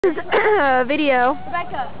This is a video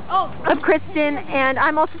of Kristen, and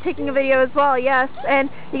I'm also taking a video as well, yes. And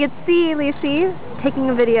you can see Lisey taking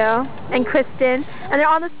a video, and Kristen, and they're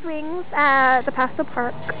on the swings at the Pasto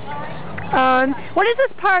Park. What is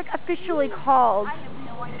this park officially called?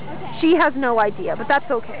 She has no idea, but that's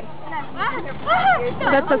okay.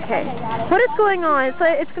 That's okay. What is going on?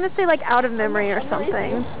 It's going to say like out of memory or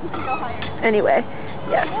something. Anyway,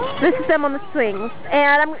 yes, this is them on the swings.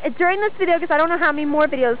 And during this video, because I don't know how many more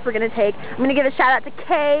videos we're going to take, I'm going to give a shout out to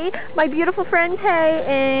Kay, my beautiful friend Kay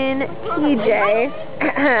in EJ.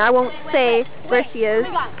 I won't say where she is.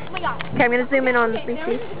 Okay, I'm going to zoom in on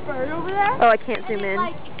Lisey. Oh, I can't zoom in.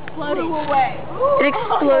 It exploded. Oh my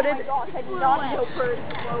gosh, I did not know birds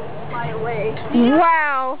fly away.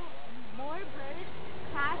 Wow. More birds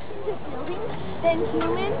crash into buildings than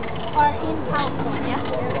humans are in California.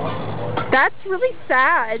 That's really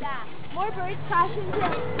sad. Yeah. More birds crash into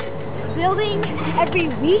buildings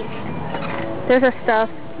every week. There's a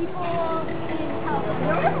stuff. People in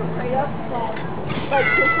California are afraid of that,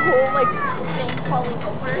 like this whole thing falling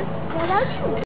over. Yeah, that's